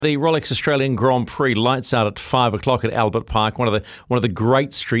The Rolex Australian Grand Prix lights out at 5 o'clock at Albert Park, one of the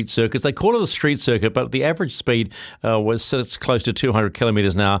great street circuits. They call it a street circuit, but the average speed sits close to 200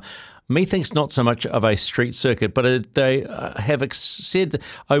 kilometres an hour. Methinks not so much of a street circuit, but they have said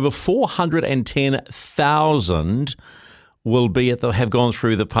over 410,000 have gone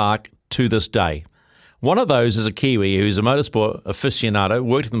through the park to this day. One of those is a Kiwi who's a motorsport aficionado,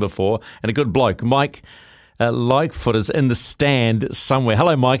 worked with them before, and a good bloke. Mike Lightfoot is in the stand somewhere.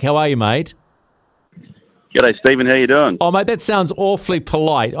 Hello, Mike. How are you, mate? G'day, Stephen. How you doing? Oh, mate, that sounds awfully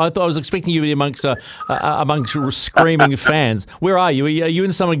polite. I was expecting you to be amongst screaming fans. Where are you? Are you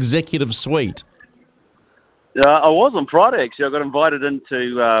in some executive suite? I was on Friday, actually. I got invited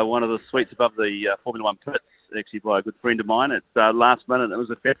into one of the suites above the Formula One pits, actually, by a good friend of mine. It's last minute. It was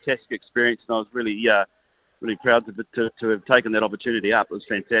a fantastic experience, and I was really proud to have taken that opportunity up. It was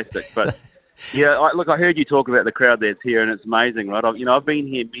fantastic. But yeah, I heard you talk about the crowd that's here, and it's amazing, right? I've been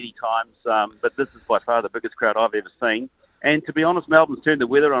here many times, but this is by far the biggest crowd I've ever seen. And to be honest, Melbourne's turned the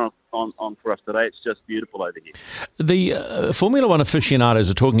weather on for us today. It's just beautiful over here. The Formula One aficionados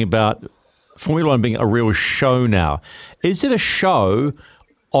are talking about Formula One being a real show now. Is it a show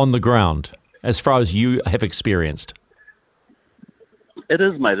on the ground, as far as you have experienced? It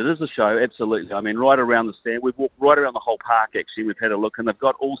is, mate. It is a show, absolutely. I mean, right around the stand. We've walked right around the whole park, actually. We've had a look, and they've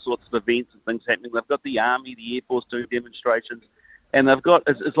got all sorts of events and things happening. They've got the Army, the Air Force doing demonstrations, and they've got,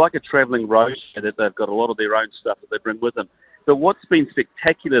 it's like a travelling roadshow that they've got a lot of their own stuff that they bring with them. But what's been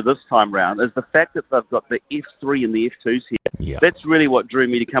spectacular this time round is the fact that they've got the F3 and the F2s here. Yeah. That's really what drew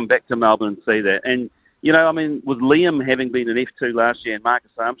me to come back to Melbourne and see that. And, with Liam having been an F2 last year and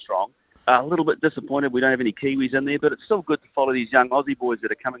Marcus Armstrong, a little bit disappointed we don't have any Kiwis in there, but it's still good to follow these young Aussie boys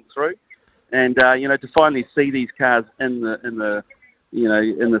that are coming through, and to finally see these cars in the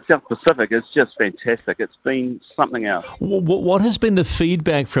South Pacific is just fantastic. It's been something else. What has been the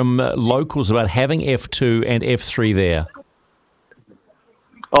feedback from locals about having F2 and F3 there?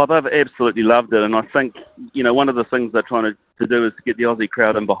 Oh, they've absolutely loved it, and I think one of the things they're trying to do is to get the Aussie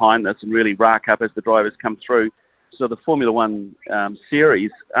crowd in behind this and really rack up as the drivers come through. So the Formula One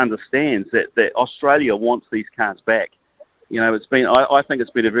series understands that Australia wants these cars back. I think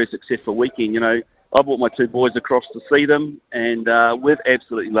it's been a very successful weekend. I brought my two boys across to see them, and we've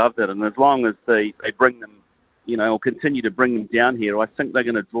absolutely loved it. And as long as they bring them, or continue to bring them down here, I think they're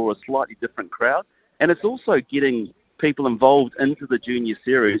going to draw a slightly different crowd. And it's also getting people involved into the junior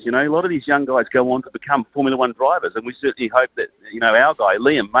series. A lot of these young guys go on to become Formula One drivers, and we certainly hope that our guy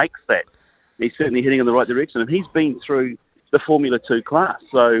Liam makes that. He's certainly heading in the right direction, and he's been through the Formula 2 class,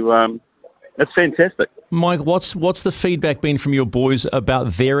 so it's fantastic. Mike, what's the feedback been from your boys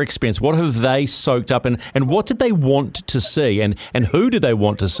about their experience? What have they soaked up, and what did they want to see, and who did they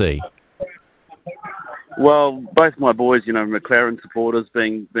want to see? Well, both my boys, McLaren supporters,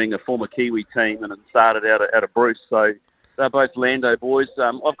 being a former Kiwi team, and it started out of Bruce, so they're both Lando boys.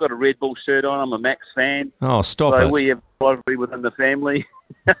 I've got a Red Bull shirt on. I'm a Max fan. Oh, stop it. So we have rivalry within the family.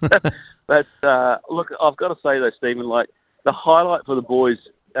 But, look, I've got to say, though, Stephen, the highlight for the boys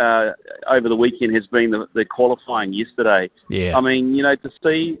over the weekend has been the qualifying yesterday. Yeah. I mean, to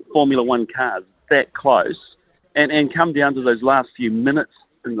see Formula One cars that close and come down to those last few minutes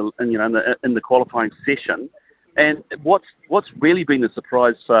in the qualifying session. And what's really been a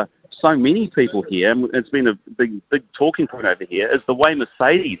surprise for so many people here, and it's been a big talking point over here, is the way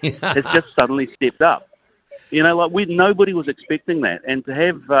Mercedes has just suddenly stepped up. Nobody was expecting that, and to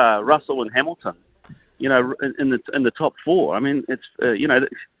have Russell and Hamilton, in the top four, I mean, it's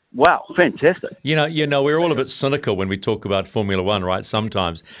wow, fantastic. We're all a bit cynical when we talk about Formula One, right?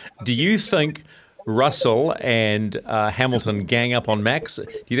 Sometimes, do you think Russell and Hamilton gang up on Max? Do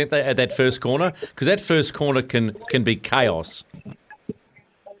you think they at that first corner? Because that first corner can be chaos.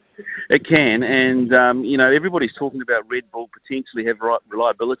 It can, and everybody's talking about Red Bull potentially have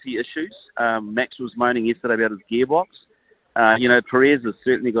reliability issues. Max was moaning yesterday about his gearbox. Perez has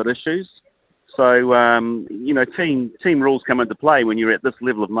certainly got issues. So, team rules come into play when you're at this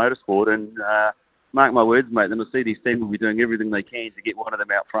level of motorsport, and mark my words, mate, the Mercedes team will be doing everything they can to get one of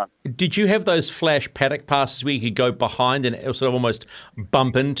them out front. Did you have those flash paddock passes where you could go behind and sort of almost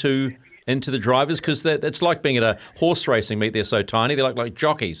bump into the drivers? Because it's like being at a horse racing meet. They're so tiny. They're like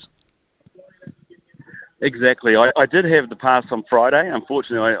jockeys. Exactly. I did have the pass on Friday.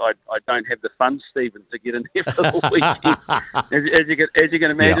 Unfortunately, I don't have the funds, Stephen, to get in there for the weekend. as you can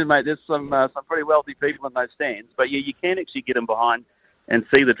imagine, mate, there's some pretty wealthy people in those stands. But yeah, you can actually get in behind and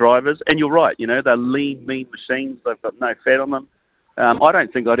see the drivers. And you're right, they're lean, mean machines. They've got no fat on them. I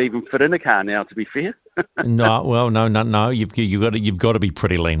don't think I'd even fit in a car now, to be fair. No. You've got to be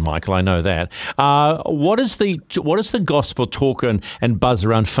pretty lean, Michael. I know that. What is the gospel talk and buzz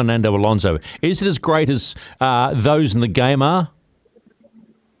around Fernando Alonso? Is it as great as those in the game are?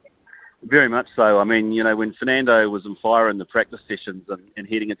 Very much so. I mean, when Fernando was on fire in the practice sessions and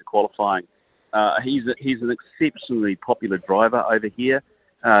heading into qualifying, he's an exceptionally popular driver over here.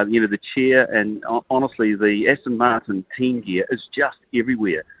 The chair and honestly, the Aston Martin team gear is just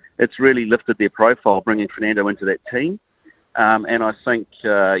everywhere. It's really lifted their profile, bringing Fernando into that team. And I think,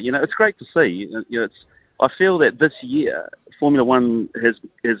 it's great to see. I feel that this year, Formula One has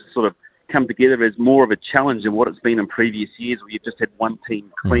sort of come together as more of a challenge than what it's been in previous years, where you've just had one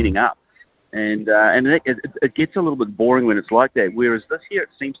team cleaning up. And it gets a little bit boring when it's like that, whereas this year it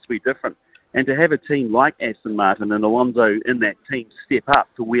seems to be different. And to have a team like Aston Martin and Alonso in that team step up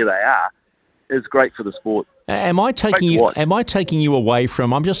to where they are is great for the sport. Am I taking you away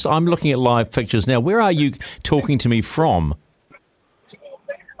from? I'm looking at live pictures now. Where are you talking to me from?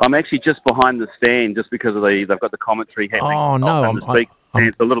 I'm actually just behind the stand, just because of they've got the commentary happening. Oh no,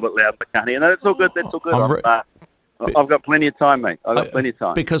 it's a little bit loud. I can't hear. No, it's all good. That's all good. I've got plenty of time, mate. I've got plenty of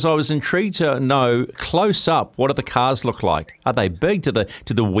time. Because I was intrigued to know, close up, what do the cars look like? Are they big? Do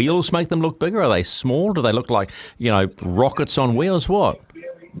the wheels make them look bigger? Are they small? Do they look like, rockets on wheels? What?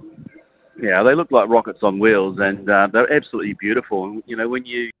 Yeah, they look like rockets on wheels, and they're absolutely beautiful. And,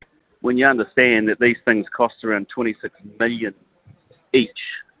 when you understand that these things cost around $26 million each,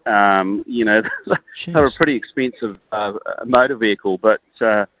 they're a pretty expensive motor vehicle, but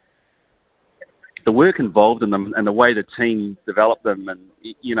the work involved in them and the way the team developed them, and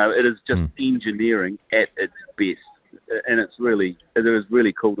it is just engineering at its best, and it is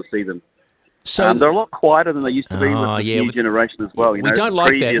really cool to see them. So they're a lot quieter than they used to be with the new generation as well. We don't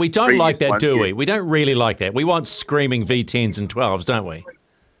like that. We don't like that, do we? We don't really like that. We want screaming V10s and 12s, don't we?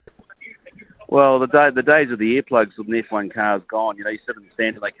 Well, the days of the earplugs with an F1 car is gone. You sit in the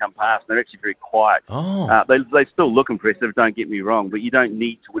stand and they come past, and they're actually very quiet. Oh. They still look impressive, don't get me wrong, but you don't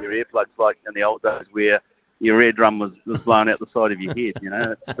need to wear earplugs like in the old days where your eardrum was blown out the side of your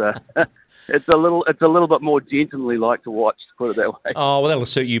head. It's a little bit more gently like to watch, to put it that way. Oh, well, that'll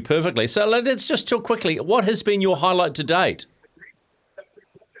suit you perfectly. So let's just talk quickly. What has been your highlight to date?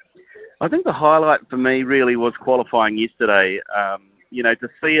 I think the highlight for me really was qualifying yesterday. To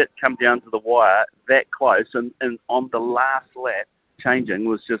see it come down to the wire that close and on the last lap changing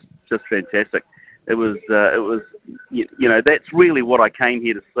was just fantastic. It was that's really what I came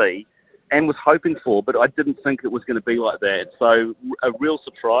here to see and was hoping for, but I didn't think it was going to be like that. So a real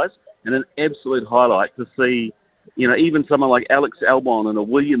surprise and an absolute highlight to see, even someone like Alex Albon and a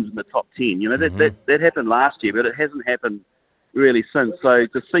Williams in the top 10. That happened last year, but it hasn't happened really since. So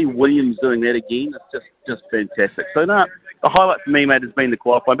to see Williams doing that again, it's just fantastic. So the highlight for me, mate, has been the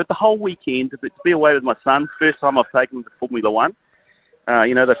qualifying. But the whole weekend, to be away with my son, first time I've taken him to Formula One.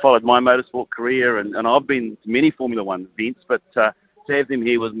 They followed my motorsport career, and I've been to many Formula One events, but to have them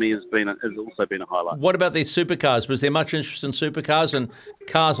here with me has also been a highlight. What about these supercars? Was there much interest in supercars and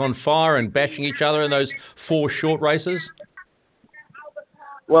cars on fire and bashing each other in those 4 short races?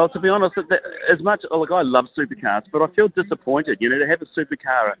 Well, to be honest, I love supercars, but I feel disappointed. To have a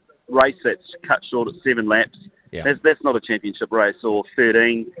supercar race that's cut short at 7 laps. Yeah. That's not a championship race, or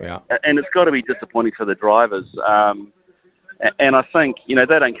 13, and it's got to be disappointing for the drivers. And I think, they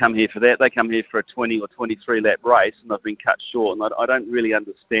don't come here for that. They come here for a 20 or 23 lap race, and they've been cut short. And I don't really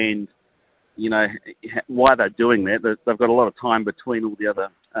understand, why they're doing that. They've got a lot of time between all the other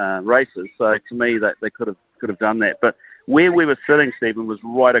races. So to me, that they could have done that. But where we were sitting, Stephen, was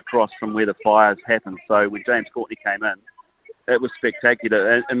right across from where the fires happened. So when James Courtney came in, it was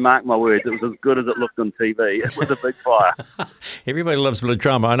spectacular, and mark my words, it was as good as it looked on TV. It was a big fire. Everybody loves a bit of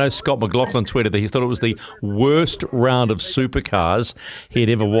drama. I know Scott McLaughlin tweeted that he thought it was the worst round of supercars he'd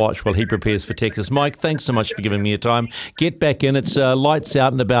ever watched while he prepares for Texas. Mike, thanks so much for giving me your time. Get back in. It's lights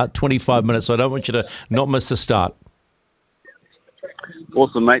out in about 25 minutes, so I don't want you to not miss the start.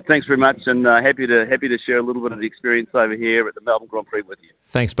 Awesome, mate. Thanks very much, and happy to share a little bit of the experience over here at the Melbourne Grand Prix with you.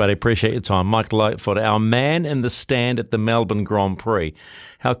 Thanks, buddy. Appreciate your time. Mike Lightfoot, our man in the stand at the Melbourne Grand Prix.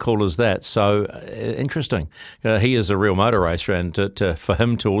 How cool is that? So interesting. He is a real motor racer, and for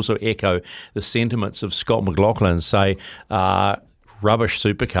him to also echo the sentiments of Scott McLaughlin and say, rubbish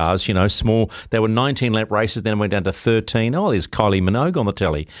supercars, small. They were 19-lap races, then went down to 13. Oh, there's Kylie Minogue on the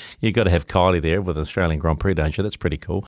telly. You've got to have Kylie there with Australian Grand Prix, don't you? That's pretty cool.